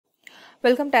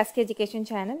Welcome to ASK education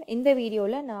channel. இந்த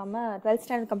வீடியோவில் நாம் 12th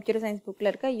ஸ்டாண்டர்ட் கம்ப்யூட்டர் சயின்ஸ் புக்கில்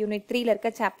இருக்க யூனிட் 3ல இருக்க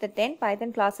chapter 10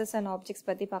 Python classes and objects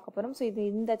பற்றி பார்க்க போகிறோம். ஸோ இது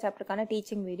இந்த சாப்டருக்கான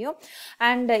டீச்சிங் வீடியோ.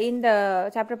 அண்ட் இந்த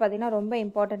சாப்டர் பார்த்தீங்கன்னா ரொம்ப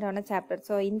இம்பார்ட்டண்ட்டான சாப்டர்.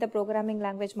 ஸோ இந்த ப்ரோக்ராமிங்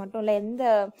லாங்குவேஜ் மட்டும் இல்லை, எந்த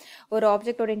ஒரு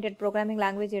ஆப்ஜெக்ட் ஓரியன்டட் ப்ரோக்ராமிங்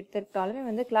லாங்குவேஜ் எடுத்துக்கிட்டாலுமே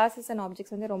வந்து கிளாஸஸ் அண்ட்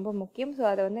ஆப்ஜெக்ட்ஸ் வந்து ரொம்ப முக்கியம். ஸோ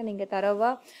அதை வந்து நீங்கள்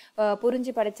தரவாக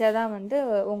புரிஞ்சு படித்தா தான் வந்து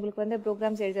உங்களுக்கு வந்து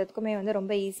ப்ரோக்ராம்ஸ் எழுதுறதுக்குமே வந்து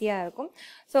ரொம்ப ஈஸியாக இருக்கும்.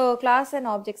 ஸோ கிளாஸ்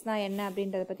அண்ட் ஆப்ஜெக்ட்ஸ்னால் என்ன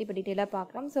அப்படின்றத பற்றி இப்போ டீட்டெயிலாக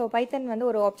பார்க்கலாம். ஸோ பைத்தன் வந்து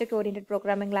ஒரு ஆப்ஜெக்ட் ஓரியன்டட்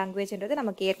ப்ரோக்ராமிங் லாங்குவேஜ்ன்றது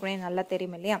நமக்கு ஏற்கனவே நல்லா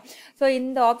தெரியும் இல்லையா? ஸோ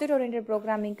இந்த ஆப்ஜெக்ட் ஓரியன்டட்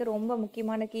ப்ரோக்ராமிங்க்கு ரொம்ப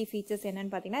முக்கியமான கீ ஃபீச்சர்ஸ்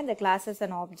என்னன்னு பார்த்தீங்கன்னா இந்த கிளாஸஸ்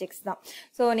அண்ட் ஆப்ஜெக்ட்ஸ் தான்.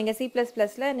 ஸோ நீங்கள்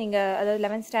C++ல நீங்கள் அதாவது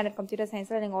 11th ஸ்டாண்டர்ட் கம்ப்யூட்டர்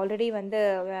சயின்ஸில் நீங்கள் ஆல்ரெடி வந்து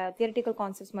தியரிட்டிக்கல்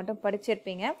கான்செப்ட்ஸ் மட்டும்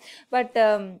படிச்சிருப்பீங்க. பட்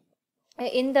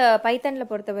இந்த பைத்தனில்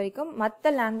பொறுத்த வரைக்கும்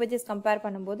மற்ற லாங்குவேஜஸ் கம்பேர்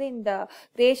பண்ணும்போது இந்த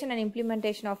creation and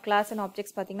implementation of class and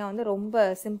objects பார்த்திங்கன்னா வந்து ரொம்ப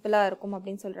சிம்பிளாக இருக்கும்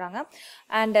அப்படின்னு சொல்கிறாங்க.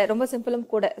 அண்ட் ரொம்ப சிம்பிளும்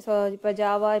கூட. ஸோ இப்போ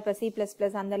ஜாவா, இப்போ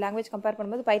C++ அந்த லாங்குவேஜ் கம்பேர்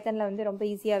பண்ணும்போது பைத்தனில் வந்து ரொம்ப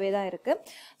ஈஸியாகவே தான் இருக்குது.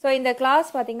 ஸோ இந்த கிளாஸ்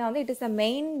பார்த்திங்கன்னா வந்து it is a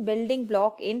main building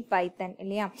block இன் பைத்தன்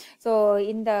இல்லையா? ஸோ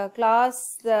இந்த கிளாஸ்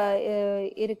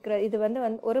இருக்கிற இது வந்து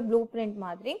ஒரு ப்ளூ பிரிண்ட்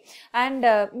மாதிரி. அண்ட்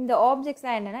இந்த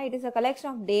ஆப்ஜெக்ட்ஸ்லாம் என்னென்னா it is a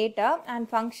collection of data and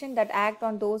function that act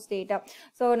on those data.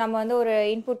 So நம்ம வந்து ஒரு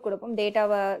இன்புட் கொடுப்போம்,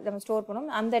 டேட்டாவை நம்ம ஸ்டோர் பண்ணுவோம்.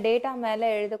 அந்த டேட்டா மேலே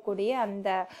எழுதக்கூடிய அந்த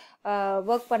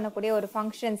ஒர்க் பண்ணக்கூடிய ஒரு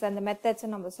ஃபங்க்ஷன்ஸ், அந்த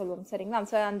மெத்தட்ஸ் நம்ம சொல்லுவோம் சரிங்களா?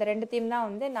 ஸோ அந்த ரெண்டுத்தையும் தான்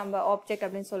வந்து நம்ம ஆப்ஜெக்ட்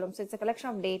அப்படின்னு சொல்லுவோம். So it's a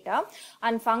collection of data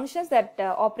and functions that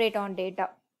operate on data.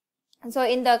 So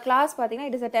இந்த கிளாஸ் பார்த்தீங்கன்னா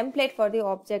it is a template for the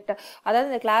object. அதாவது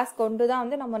இந்த கிளாஸ் கொண்டு தான்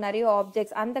வந்து நம்ம நிறைய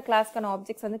ஆப்ஜெக்ட்ஸ், அந்த கிளாஸ்க்கான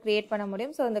ஆப்ஜெக்ட்ஸ் வந்து கிரியேட் பண்ண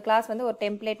முடியும். ஸோ இந்த கிளாஸ் வந்து ஒரு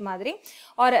டெம்ப்ளேட் மாதிரி,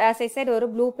 ஆர் ஆஸ் ஐ செட் ஒரு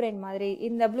ப்ளூ பிரிண்ட் மாதிரி.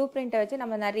 இந்த ப்ளூ பிரிண்ட்டை வச்சு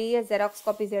நம்ம நிறைய ஜெராக்ஸ்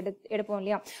காப்பீஸ் எடுப்போம்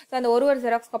இல்லையா? ஸோ அந்த ஒரு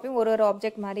ஜெராக்ஸ் காப்பியும் ஒரு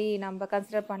ஆப்ஜெக்ட் மாதிரி நம்ம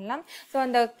கன்சிடர் பண்ணலாம். ஸோ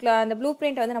அந்த ப்ளூ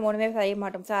பிரிண்ட் வந்து நம்ம ஒன்றுமே செய்ய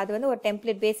மாட்டோம். ஸோ அது வந்து ஒரு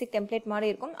டெம்ப்ளேட், பேசிக் டெம்ப்ளேட் மாதிரி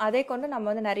இருக்கும். அதை கொண்டு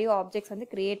நம்ம வந்து நிறைய ஆப்ஜெக்ட்ஸ் வந்து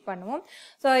கிரியேட் பண்ணுவோம்.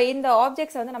 ஸோ இந்த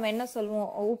ஆப்ஜெக்ட்ஸ் வந்து நம்ம என்ன சொல்லுவோம்,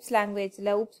 ஊப்ஸ்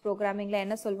லாங்குவேஜில், ஊப்ஸ் ப்ரோக்ராமிங்கில்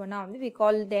என்ன சொல்வோம்னா வந்து we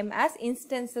call them as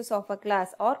instances of a class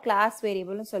or class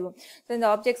variable னு சொல்லுவோம். So இந்த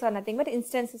objects are nothing but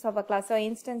instances of a class. So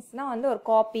instanceனா வந்து ஒரு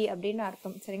காப்பி அப்படின்னு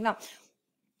அர்த்தம் சரிங்களா?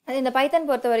 இந்த பைத்தன்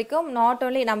பொறுத்த வரைக்கும் நாட்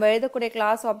ஓன்லி நம்ம எழுதக்கூடிய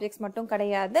கிளாஸ் ஆப்ஜெக்ட்ஸ் மட்டும்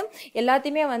கிடையாது,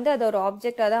 எல்லாத்தையுமே வந்து அது ஒரு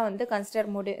ஆப்ஜெக்டாக தான் வந்து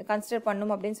கன்சிடர்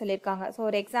பண்ணும் அப்படின்னு சொல்லியிருக்காங்க. ஸோ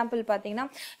ஒரு எக்ஸாம்பிள் பார்த்தீங்கன்னா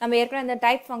நம்ம ஏற்கனவே அந்த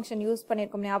டைப் ஃபங்க்ஷன் யூஸ்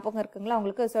பண்ணியிருக்கோம், ஞாபகம் இருக்குங்களா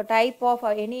உங்களுக்கு? ஸோ டைப் ஆஃப்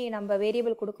எனி நம்ம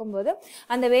வேரியபிள் கொடுக்கும்போது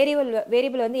அந்த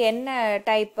வேரியபிள் வந்து என்ன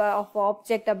டைப் ஆஃப்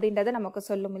ஆப்ஜெக்ட் அப்படின்றத நமக்கு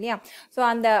சொல்லும் இல்லையா? ஸோ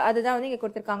அதுதான் வந்து இங்கே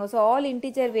கொடுத்துருக்காங்க. So all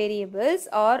integer variables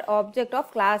R object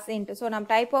of class int. So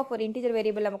நம்ம டைப் ஆஃப் ஒரு இன்டிஜர்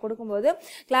வேரியபிள் நம்ம கொடுக்கும்போது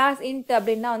கிளாஸ் இன்ட்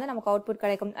அப்படின்னா வந்து நமக்கு அவுட்புட்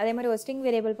கிடைக்கும். அதே மாதிரி ஒரு ஸ்ட்ரிங்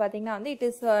வேரியபிள் பார்த்தீங்கன்னா வந்து it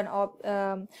is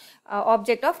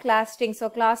object of class string. So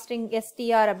class string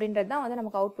str அப்படின்றது தான் வந்து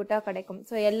நமக்கு அவுட்புட்டாக கிடைக்கும்.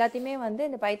 ஸோ எல்லாத்தையுமே வந்து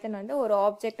இந்த பைத்தன் வந்து ஒரு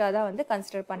ஆப்ஜெக்டாக தான் வந்து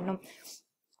கன்சிடர் பண்ணணும்.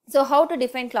 So how to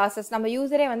define classes, நம்ம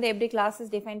யூஸரே வந்து எப்படி கிளாஸஸ்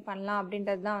டிஃபைன் பண்ணலாம்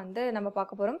அப்படின்றது தான் வந்து நம்ம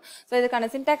பார்க்க போகிறோம். ஸோ இதுக்கான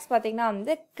சின்டாக்ஸ் பார்த்தீங்கன்னா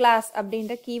வந்து கிளாஸ்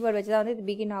அப்படின்ற கீவேர்ட் வச்சு தான் வந்து இது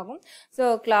பிகின் ஆகும். So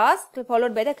class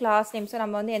followed by the class name. So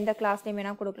நம்ம வந்து எந்த கிளாஸ் நேம்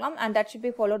வேணால் கொடுக்கலாம். And that should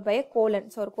be followed by colon.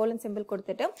 So ஒரு கோலன் சிம்பிள்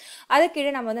கொடுத்துட்டு அது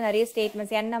கீழே நம்ம வந்து நிறைய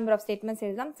statements, n number of statements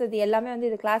எழுதலாம். ஸோ இது எல்லாமே வந்து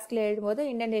இது கிளாஸ்க்குள்ள எழுதும்போது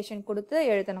இண்டென்டேஷன் கொடுத்து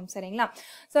எழுதணும் சரிங்களா?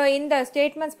 ஸோ இந்த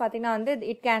ஸ்டேட்மெண்ட்ஸ் பார்த்தீங்கன்னா வந்து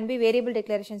it can be variable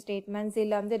declaration statements,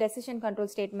 இல்லை வந்து டெசிஷன்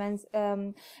கண்ட்ரோல் ஸ்டேட்மெண்ட்ஸ்,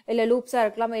 இல்லை லூப்ஸாக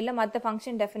இருக்கலாம், இல்லை மற்ற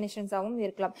ஃபங்க்ஷன் டெஃபினிஷன்ஸாகவும்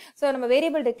இருக்கலாம். ஸோ நம்ம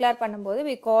வேரியபிள் டிக்ளேர் பண்ணும்போது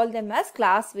we call them as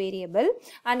class variable.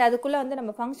 And அதுக்குள்ளே வந்து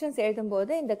நம்ம ஃபங்க்ஷன்ஸ்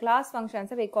எழுதும்போது இந்த class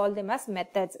ஃபங்க்ஷன்ஸை we call them as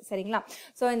methods சரிங்களா?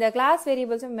 ஸோ இந்த கிளாஸ்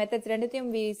வேரியபிள்ஸும் மெத்தட்ஸ்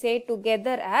ரெண்டுத்தையும் we say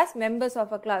together as members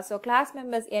of a class. So class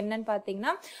members என்னன்னு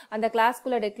பார்த்தீங்கன்னா அந்த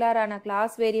கிளாஸ்க்குள்ளே டிக்ளேர் ஆன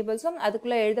கிளாஸ் வேரியபிள்ஸும்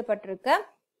அதுக்குள்ளே எழுதப்பட்டிருக்க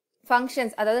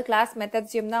ஃபங்க்ஷன்ஸ், அதாவது கிளாஸ்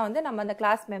மெத்தட்ஸையும் தான் வந்து நம்ம அந்த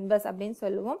கிளாஸ் மெம்பர்ஸ் அப்படின்னு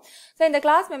சொல்லுவோம். ஸோ இந்த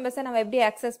கிளாஸ் மெம்பர்ஸை நம்ம எப்படி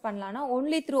அக்சஸ் பண்ணலாம்னா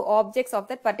only through objects of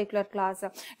that particular class.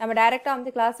 நம்ம டைரெக்டாக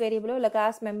வந்து கிளாஸ் வேரியபிளோ இல்லை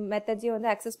கிளாஸ் மெத்தட்ஸையும்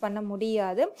வந்து அக்சஸ் பண்ண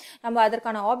முடியாது. நம்ம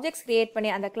அதற்கான ஆப்ஜெக்ட்ஸ் கிரியேட்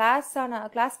பண்ணி, அந்த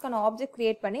கிளாஸ்க்கான ஆப்ஜெக்ட்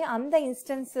கிரியேட் பண்ணி அந்த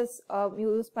இன்ஸ்டன்சஸ்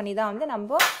யூஸ் பண்ணி தான் வந்து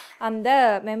நம்ம அந்த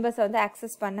மெம்பர்ஸை வந்து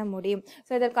அக்சஸ் பண்ண முடியும்.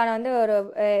 ஸோ இதற்கான வந்து ஒரு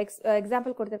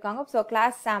எக்ஸாம்பிள் கொடுத்துருக்காங்க. So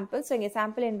class sample. ஸோ இங்கே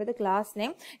சாம்பிள் என்பது கிளாஸ்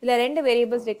நேம். இதில் 2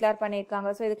 வேரியபிள்ஸ் டிக்ளேர் பண்ணியிருக்காங்க.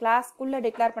 ஸோ இது கிளாஸ்க்குள்ளே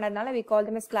டிக்ளேர் பண்ணதுனால we call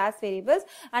them as class variables.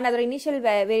 And அதோட இனிஷியல்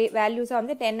வேல்யூஸாக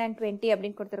வந்து 10 and 20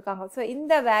 அப்படின்னு கொடுத்துருக்காங்க. ஸோ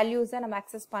இந்த வேல்யூஸை நம்ம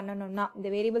அக்சஸ் பண்ணணும்னா, இந்த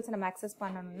வேரியபிள்ஸை நம்ம அக்சஸ்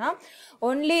பண்ணணும்னா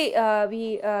only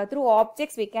through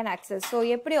objects we can access. So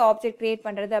எப்படி ஆப்ஜெக்ட் கிரியேட்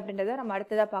பண்ணுறது அப்படின்றத நம்ம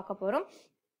அடுத்ததாக பார்க்க போகிறோம்.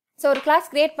 So ஒரு class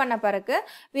create பண்ண பிறகு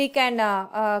we can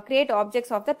create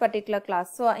objects of that particular class.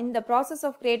 So in the process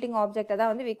of creating object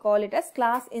அதான் வந்து we call it as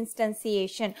class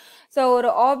instantiation. So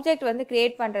ஒரு object வந்து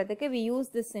create பண்றதுக்கு we use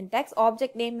this syntax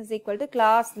object name is equal to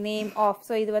class name of.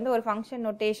 So இது வந்து ஒரு function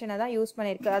notation தான் use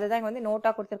பண்ணிருக்கு. அதுதான் வந்து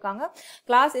நோட்டா கொடுத்திருக்காங்க.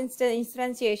 Class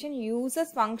instantiation uses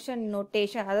function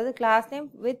notation. அதாவது class name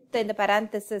with இந்த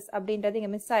parenthesis அப்படின்றது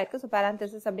இங்க மிஸ் ஆயிருக்கு. So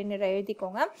parenthesis அப்படின்ற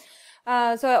எழுதிக்கோங்க.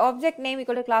 So object name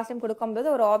equal to class name கொடுக்கும்போது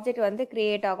ஒரு object வந்து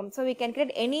create ஆகும். So we can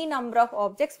create any number of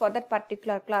objects for that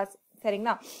particular class.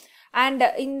 சரிங்களா? And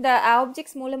இந்த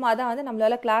objects மூலமா தான் வந்து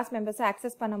நம்மளால class members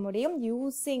access பண்ண முடியும்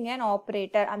using an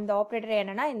operator. அந்த operator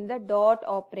என்னன்னா இந்த dot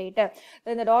operator.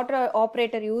 இந்த dot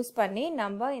operator யூஸ் பண்ணி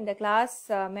நம்ம இந்த class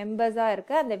members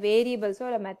இருக்க அந்த variables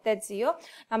இல்ல methods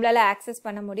நம்மளால access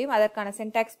பண்ண முடியும். அதற்கான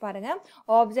syntax பாருங்க.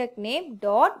 Object name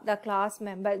dot the class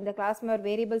member. இந்த class member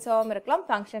variables ஆகவும் இருக்கலாம்,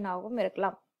 function ஆகவும்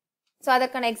இருக்கலாம். So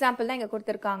அதற்கான example தான் இங்க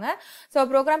கொடுத்திருக்காங்க. So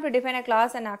program to define a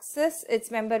class and access its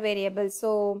member variables.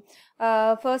 So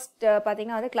first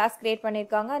பாத்தீங்கன்னா வந்து class create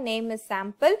பண்ணிருக்காங்க. Name is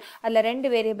sample. அதுல ரெண்டு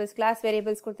variables class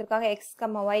variables கொடுத்திருக்காங்க x,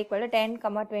 y equal to 10,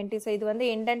 20. So இது வந்து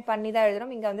indent பண்ணி தான்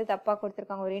எழுதணும். இங்க வந்து தப்பா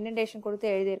கொடுத்திருக்காங்க. ஒரு indentation கொடுத்து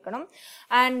எழுதி இருக்கணும்.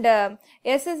 And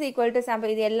s is equal to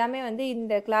sample. இது எல்லாமே வந்து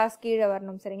இந்த class கீழே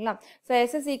வரணும். சரிங்களா? So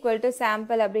s is equal to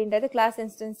sample அப்படின்றது class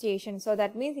instantiation. So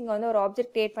that means இங்க வந்து ஒரு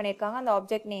object create பண்ணிருக்காங்க. அந்த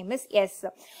object name is s.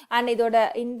 And இதோட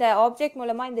இந்த object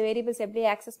மூலமா இந்த variables எப்படி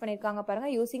access பண்ணிருக்காங்க பாருங்க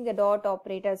using the dot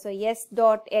operator. So s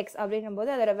dot x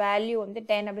அப்படினும்போது அதோட வேல்யூ வந்து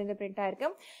 10 அப்படின்றது பிரிண்ட் ஆயிருக்கு.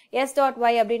 s dot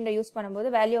y அப்படின்ற யூஸ் பண்ணும்போது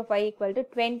value of y equal to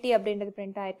 20 அப்படின்றது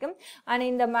பிரிண்ட் ஆயிருக்கு. and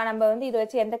இந்த நம்ம வந்து இத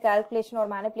வச்சு எந்த கால்குலேஷன்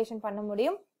ஒரு மேனிபுலேஷன் பண்ண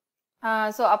முடியும்.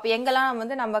 so அப்ப எங்கெல்லாம்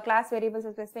வந்து நம்ம கிளாஸ் வேரியபிள்ஸ்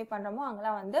ஸ்பெசிஃபை பண்றோமோ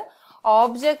அங்கெல்லாம் வந்து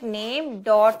ஆப்ஜெக்ட் நேம்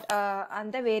டாட்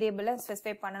அந்த வேரியபிளை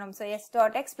ஸ்பெசிஃபை பண்ணணும். so s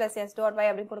dot x plus s dot y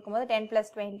அப்படி கொடுக்கும்போது 10 plus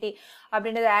 20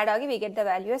 அப்படின்றது ஆட் ஆகி we get the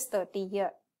value as 30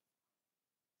 here.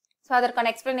 So அதற்கான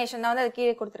எக்ஸ்பிளனேஷன் தான் வந்து அது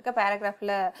கீழே கொடுத்திருக்க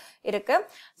பேராகிராஃப்ல இருக்கு.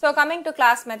 So coming to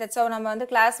class methods. So நம்ம வந்து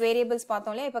class variables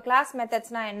பார்த்தோம் இல்லையா? இப்போ class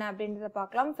methodsனா என்ன அப்படின்றத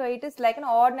பார்க்கலாம். So it is like an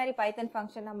ordinary Python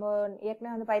function. நம்ம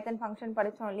ஏற்கனவே வந்து Python function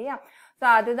படிச்சோம் இல்லையா? So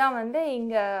அதுதான் வந்து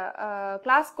இங்க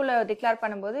கிளாஸ்க்குள்ள டிக்ளேர்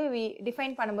பண்ணும்போது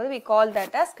டிஃபைன் பண்ணும்போது we call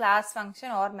that as class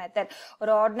function or method.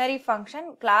 ஒரு ordinary function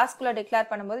கிளாஸ்க்குள்ள டிக்ளேர்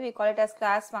பண்ணும்போது we call it as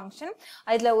class function.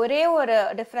 அதுல ஒரே ஒரு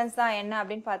டிஃபரன்ஸ் தான் என்ன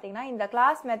அப்படின்னு பாத்தீங்கன்னா இந்த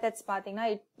கிளாஸ் மெத்தட்ஸ் பாத்தீங்கன்னா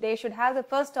they should have the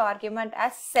first argument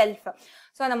as self.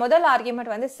 So அந்த முதல் ஆர்குமெண்ட்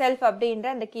வந்து self அப்படின்ற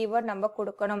அந்த கீவேர்ட் நம்ம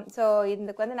கொடுக்கணும். So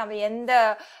இதுக்கு வந்து நம்ம எந்த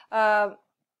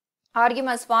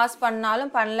ஆர்குமெண்ட்ஸ் பாஸ்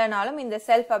பண்ணாலும் பண்ணலனாலும் இந்த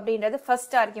செல்ஃப் அப்படின்றது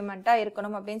ஃபர்ஸ்ட் ஆர்குமெண்டா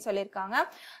இருக்கணும் அப்படின்னு சொல்லியிருக்காங்க.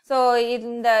 ஸோ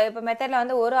இந்த இப்போ மெத்தட்ல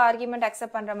வந்து ஒரு ஆர்குமெண்ட்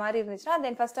அக்செப்ட் பண்ற மாதிரி இருந்துச்சுன்னா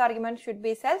தென் first argument should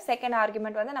be self. Second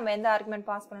argument வந்து நம்ம எந்த ஆர்குமெண்ட்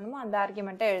பாஸ் பண்ணணுமோ அந்த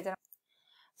ஆர்குமெண்ட்டை எழுதணும்.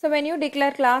 So when you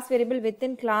declare class variable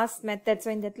within class method, so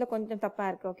இந்த இடத்துல கொஞ்சம் தப்பா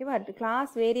இருக்கு. ஓகேவா? class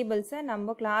variables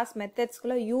நம்ம class methods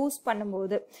குள்ள யூஸ்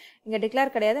பண்ணும்போது இங்க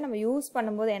டிக்ளேர் கிடையாது. நம்ம யூஸ்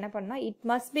பண்ணும்போது என்ன பண்ணா it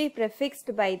must be prefixed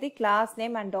by the class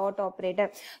name and dot operator.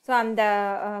 So அந்த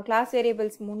class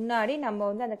variables முன்னாடி நம்ம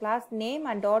வந்து அந்த class name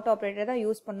and dot operator தான்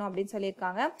யூஸ் பண்ணோம் அப்படின்னு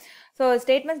சொல்லியிருக்காங்க. So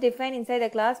statements defined inside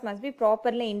the class must be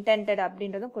properly intended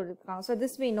அப்படின்றதும் கொடுத்திருக்காங்க. So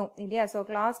this we know இல்லையா? So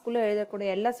class குள்ள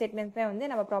எழுதக்கூடிய எல்லா ஸ்டேட்மெண்ட்ஸுமே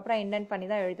வந்து நம்ம ப்ராப்பரா இன்டென்ட் பண்ணி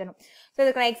தான் எழுதணும். So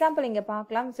இதுக்கு எக்ஸாம்பிள் இங்க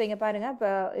பார்க்கலாம். சோ இங்க பாருங்க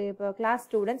இப்போ கிளாஸ்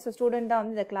ஸ்டூடெண்ட். சோ ஸ்டூடெண்ட் தான்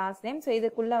வந்து இந்த கிளாஸ் நேம். சோ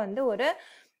இதுக்குள்ள வந்து ஒரு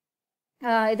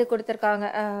இது கொடுத்திருக்காங்க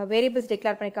வேரியபிள்ஸ்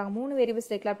டிக்ளேர் பண்ணிருக்காங்க. 3 வேரியபிள்ஸ்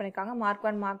டிக்ளேர் பண்ணிருக்காங்க. மார்க்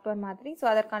 1 மார்க் 2 மாதிரி. சோ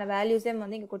அதற்கான வேல்யூஸே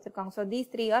வந்து இங்க கொடுத்திருக்காங்க. So these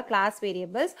 3 are class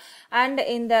variables and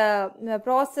இந்த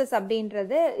process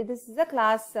அப்படின்றது this is a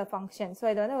class function. So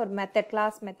இது வந்து ஒரு மெத்தட்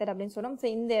கிளாஸ் மெத்தட் அப்படினு சொல்றோம். சோ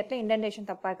இந்த இடத்துல இண்டென்டேஷன்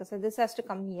தப்பா இருக்கு. So this has to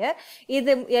come here.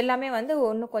 இது எல்லாமே வந்து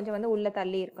இன்னும் கொஞ்சம் வந்து உள்ள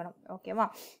தள்ளி இருக்கணும். ஓகேவா?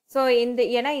 சோ இந்த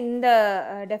ஏனா இந்த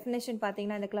டெஃபினிஷன்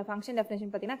பாத்தீங்கன்னா இந்த ஃபங்க்ஷன்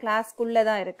டெஃபினிஷன் பாத்தீங்கன்னா கிளாஸ்க்குள்ள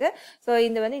தான் இருக்கு. சோ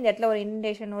இந்த வந்து இந்த இடத்துல ஒரு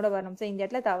இண்டென்டேஷனோட வரணும். சோ இந்த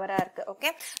இடத்துல தவறா இருக்கு. ஓகே?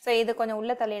 சோ இது கொஞ்சம்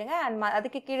உள்ள தள்ளிடுங்க. and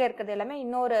அதுக்கு கீழே இருக்கிறது எல்லாமே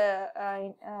இன்னொரு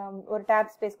ஒரு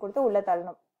டாப் ஸ்பேஸ் கொடுத்து உள்ள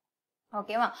தள்ளணும்.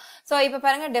 ஓகேவா? சோ இப்போ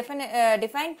பாருங்க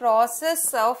define process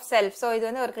of self. So இது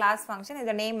வந்து ஒரு கிளாஸ் ஃபங்க்ஷன்.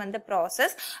 இந்த நேம் வந்து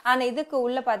process. and இதுக்கு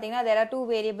உள்ள பாத்தீங்கன்னா there are two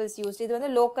variables used. இது வந்து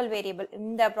local variable.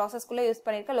 இந்த process குள்ள யூஸ்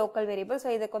பண்ணிருக்க local variable. சோ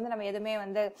இதுக்கு வந்து நம்ம எதுமே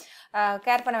வந்து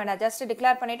கேர் பண்ண வேண்டாம். ஜஸ்ட்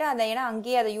டிக்ளேர் பண்ணிட்டு அதை ஏனா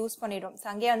அங்கேயே அதை யூஸ் பண்ணிடும். சோ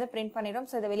அங்கேயே வந்து பிரிண்ட் பண்ணிடும்.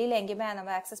 சோ இத வெளியில எங்கேயுமே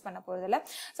நம்ம ஆக்சஸ் பண்ண போறது இல்ல.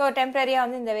 சோ டெம்பரரியா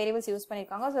வந்து இந்த வேரியபிள்ஸ் யூஸ்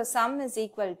பண்ணிருக்காங்க. So sum is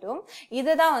equal to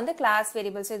இதுதான் வந்து கிளாஸ்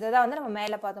வேரியபிள்ஸ். இதுதான் வந்து நம்ம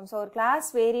மேல பார்த்தோம். சோ ஒரு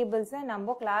கிளாஸ் வேரியபிள்ஸ்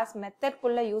நம்ம கிளாஸ் மெத்தட்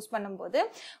குள்ள யூஸ் பண்ணும்போது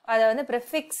அத வந்து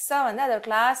prefix-ஆ வந்து அதோட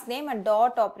class name and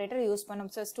dot operator use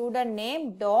பண்ணும். So student name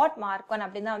dot mark 1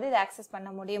 அப்படினா வந்து இத ஆக்சஸ் பண்ண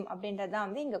முடியும் அப்படின்றது தான்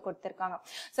வந்து இங்க கொடுத்திருக்காங்க.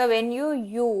 So when you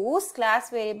use class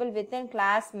variable within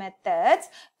class methods,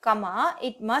 comma,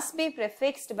 it must be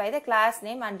prefixed by the class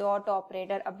name and dot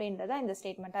operator அப்படின்றது இந்த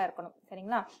ஸ்டேட்மென்ட்டா இருக்கணும்.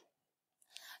 சரிங்களா?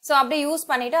 ஸோ அப்படியே யூஸ்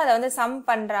பண்ணிவிட்டு அதை வந்து சம்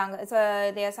பண்ணுறாங்க. So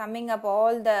they are summing up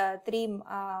all the 3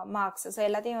 marks. So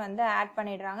எல்லாத்தையும் வந்து ஆட்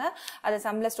பண்ணிடுறாங்க, அதை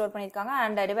சம்மில் ஸ்டோர் பண்ணியிருக்காங்க.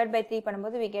 அண்ட் டிவைட் பை 3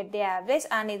 பண்ணும்போது we get the average.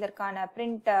 And இதற்கான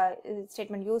பிரிண்ட்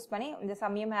ஸ்டேட்மெண்ட் யூஸ் பண்ணி இந்த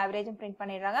சம்மையும் ஆவரேஜும் பிரிண்ட்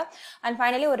பண்ணிடுறாங்க. அண்ட்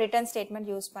ஃபைனலி ஒரு ரிட்டர்ன்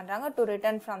ஸ்டேட்மெண்ட் யூஸ் பண்ணுறாங்க to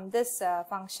return from this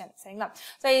function. சரிங்களா?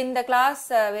 ஸோ இந்த கிளாஸ்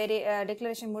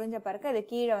டிக்ளரேஷன் முடிஞ்ச பிறகு அது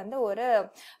கீழே வந்து ஒரு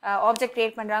ஆப்ஜெக்ட்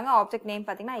கிரியேட் பண்ணுறாங்க. ஆப்ஜெக்ட் நேம்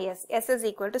பார்த்தீங்கன்னா S is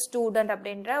equal to student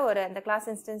அப்படின்ற ஒரு அந்த கிளாஸ்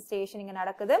இன்ஸ்டன்சியேஷன் இங்கே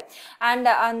நடக்குது. And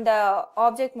அந்த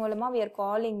ஆப்ஜெக்ட் மூலமா we are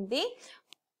calling the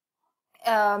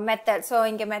method. So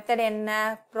இங்க method என்ன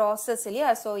process இல்லையா?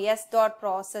 So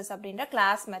s.process அப்படின்ற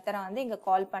class method வந்து இங்க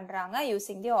கால் பண்றாங்க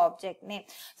using the object name.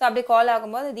 So அப்படி கால்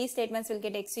ஆகும்போது these statements will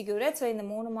get executed. So இந்த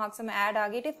 3 மார்க்ஸும் ஆட்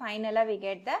ஆகிட்டு ஃபைனலா we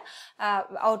get the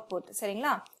output.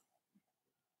 சரிங்களா?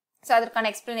 So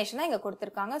அதற்கான explanation தான் இங்க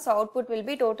கொடுத்திருக்காங்க. So output will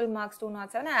be total marks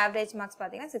 207, average marks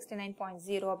பார்த்தீங்கன்னா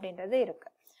 69.0 அப்படின்றது இருக்கு.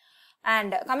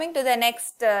 And coming to the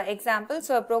next example,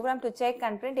 so a program to check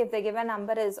and print if the given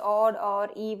number is odd or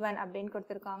even அப்படின்னு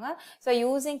கொடுத்திருக்காங்க. So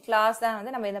using class தான்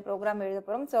வந்து நம்ம இந்த program எழுத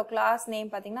போறோம். So class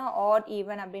name பார்த்தீங்கன்னா odd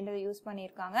even அப்படின்றத யூஸ்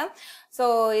பண்ணியிருக்காங்க. So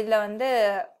இதுல வந்து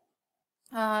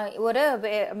ஒரு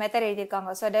மெத்தட்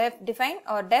எழுதியிருக்காங்க. So define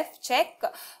or def check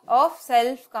of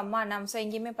self comma num. So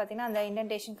இங்கேயுமே பார்த்தீங்கன்னா அந்த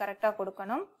இன்டென்டேஷன் கரெக்டாக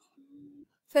கொடுக்கணும்.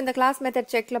 ஸோ இந்த கிளாஸ் மெத்தட்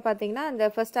செக்கில் பார்த்தீங்கன்னா இந்த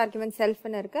ஃபர்ஸ்ட் ஆர்குமெண்ட்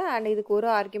செல்ஃப்னு இருக்குது. அண்ட் இதுக்கு ஒரு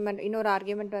ஆர்குமெண்ட் இன்னொரு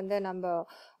ஆர்குமெண்ட் வந்து நம்ம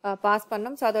பாஸ்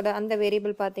பண்ணோம். ஸோ அதோட அந்த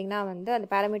வேரியபிள் பார்த்தீங்கன்னா வந்து அந்த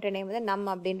பேராமீட்டர் நேம் வந்து நம்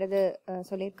அப்படின்றது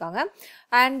சொல்லியிருக்காங்க.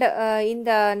 அண்ட்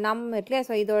இந்த நம் இருக்குல்லையா,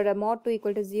 ஸோ இதோட mod 2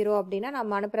 = 0 அப்படின்னா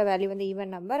நம்ம அனுப்புகிற வேல்யூ வந்து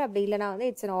ஈவன் நம்பர், அப்படி இல்லைனா வந்து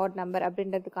இட்ஸ் an odd நம்பர்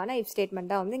அப்படின்றதுக்கான இஃப்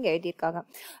ஸ்டேட்மெண்ட் தான் வந்து இங்கே எழுதியிருக்காங்க.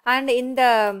 அண்ட் இந்த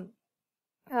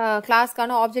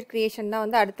கிளாஸ்க்கான ஆப்ஜெக்ட் கிரியேஷன் தான்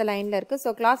வந்து அடுத்த லைனில் இருக்குது. ஸோ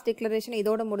கிளாஸ் டிக்ளரேஷன்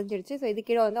இதோட முடிஞ்சிருச்சு. ஸோ இது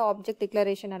கீழே வந்து ஆப்ஜெக்ட்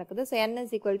டிக்ளரேஷன் நடக்குது. So n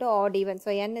is equal to odd even.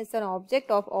 So n is an object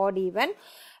of odd even.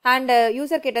 And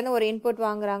user கிட்ட வந்து ஒரு இன்புட்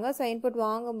வாங்குறாங்க. ஸோ இன்புட்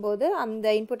வாங்கும்போது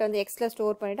அந்த இன்புட் வந்து எக்ஸில்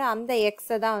ஸ்டோர் பண்ணிவிட்டு அந்த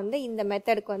எக்ஸை தான் வந்து இந்த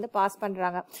மெத்தடுக்கு வந்து பாஸ்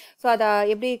பண்ணுறாங்க. ஸோ அதை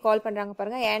எப்படி கால் பண்ணுறாங்க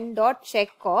பாருங்கள்,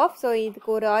 n.checkoff. ஸோ இதுக்கு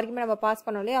ஒரு ஆர்குமெண்ட் நம்ம பாஸ்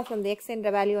பண்ணோம் இல்லையா, ஸோ இந்த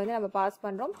எக்ஸ்ன்ற வேல்யூ வந்து நம்ம பாஸ்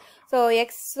பண்ணுறோம். ஸோ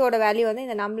எக்ஸோட வேல்யூ வந்து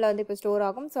இந்த நம்பில் வந்து இப்போ ஸ்டோர்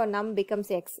ஆகும். ஸோ நம்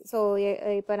பிகம்ஸ் எக்ஸ். ஸோ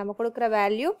இப்போ நம்ம கொடுக்குற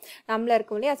வேல்யூ நம்பில்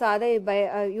இருக்கும் இல்லையா, ஸோ அதை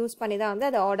யூஸ் பண்ணி தான் வந்து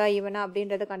அது ஆடா ஈவனா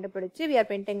அப்படின்றத கண்டுபிடிச்சி we are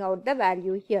printing out the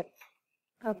value here.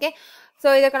 Okay,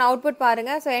 so இதற்கான அவுட்புட்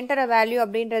பாருங்கள். ஸோ என்டர் வேல்யூ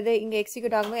அப்படின்றது இங்கே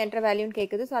எக்ஸிக்யூட் ஆகும்போது என்டர் வேல்யூன்னு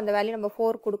கேட்குது. ஸோ அந்த வேல்யூ நம்ம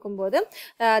 4 கொடுக்கும்போது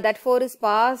that 4 is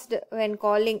past when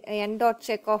calling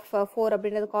n.checkoff 4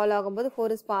 அப்படின்றது கால் ஆகும்போது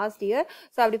 4 இஸ் பாஸ்ட் இயர்.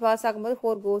 ஸோ அப்படி பாஸ் ஆகும்போது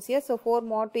 4 கோஸ் இயர். ஸோ 4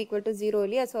 mod 2 = 0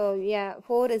 இல்லையா, so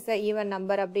 4 is a even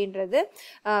number அப்படின்றது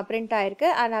பிரிண்ட் ஆயிருக்கு.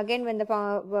 And again when the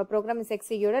program is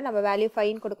executed நம்ம வேல்யூ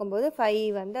 5 கொடுக்கும்போது 5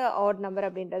 வந்து ஆட் நம்பர்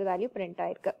அப்படின்றது வேல்யூ பிரிண்ட்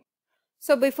ஆயிருக்கு.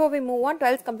 So before we move on,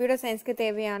 12th computer science க்கு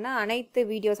தேவையான அனைத்து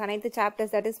வீடியோஸ், அனைத்து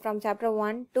chapters, that is from chapter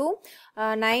 1 to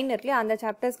 9 இருக்குல்லையா, அந்த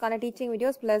சாப்டர்ஸ்க்கான teaching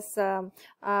videos plus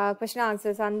question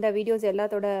answers அந்த வீடியோஸ்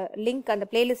எல்லாத்தோட லிங்க், அந்த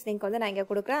பிளேலிஸ்ட் லிங்க் வந்து நான் இங்கே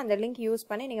கொடுக்குறேன். அந்த லிங்க் யூஸ்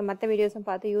பண்ணி நீங்கள் மற்ற வீடியோஸும்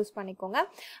பார்த்து யூஸ் பண்ணிக்கோங்க.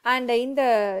 அண்ட் இந்த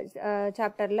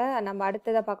சாப்டரில் நம்ம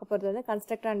அடுத்ததாக பார்க்க போகிறது வந்து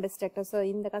கன்ஸ்ட்ரக்டர் அண்ட் டிஸ்ட்ரக்டர். ஸோ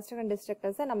இந்த கன்ஸ்ட்ரக்டர் அண்ட்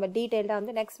டிஸ்ட்ரக்டர்ஸை நம்ம டீட்டெயிலாக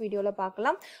வந்து நெக்ஸ்ட் வீடியோவில்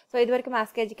பார்க்கலாம். ஸோ இது வரைக்கும்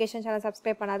ஆஸ்க் எஜுகேஷன் சேனல்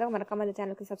சப்ஸ்கிரைப் பண்ணாதவங்க மறக்காம இந்த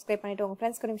சேனலுக்கு சப்ஸ்கிரைப் பண்ணிவிட்டு உங்கள்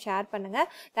ஃப்ரெண்ட்ஸ் கூட ஷேர் பண்ணுங்கள்.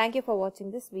 Thank you for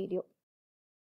watching this video.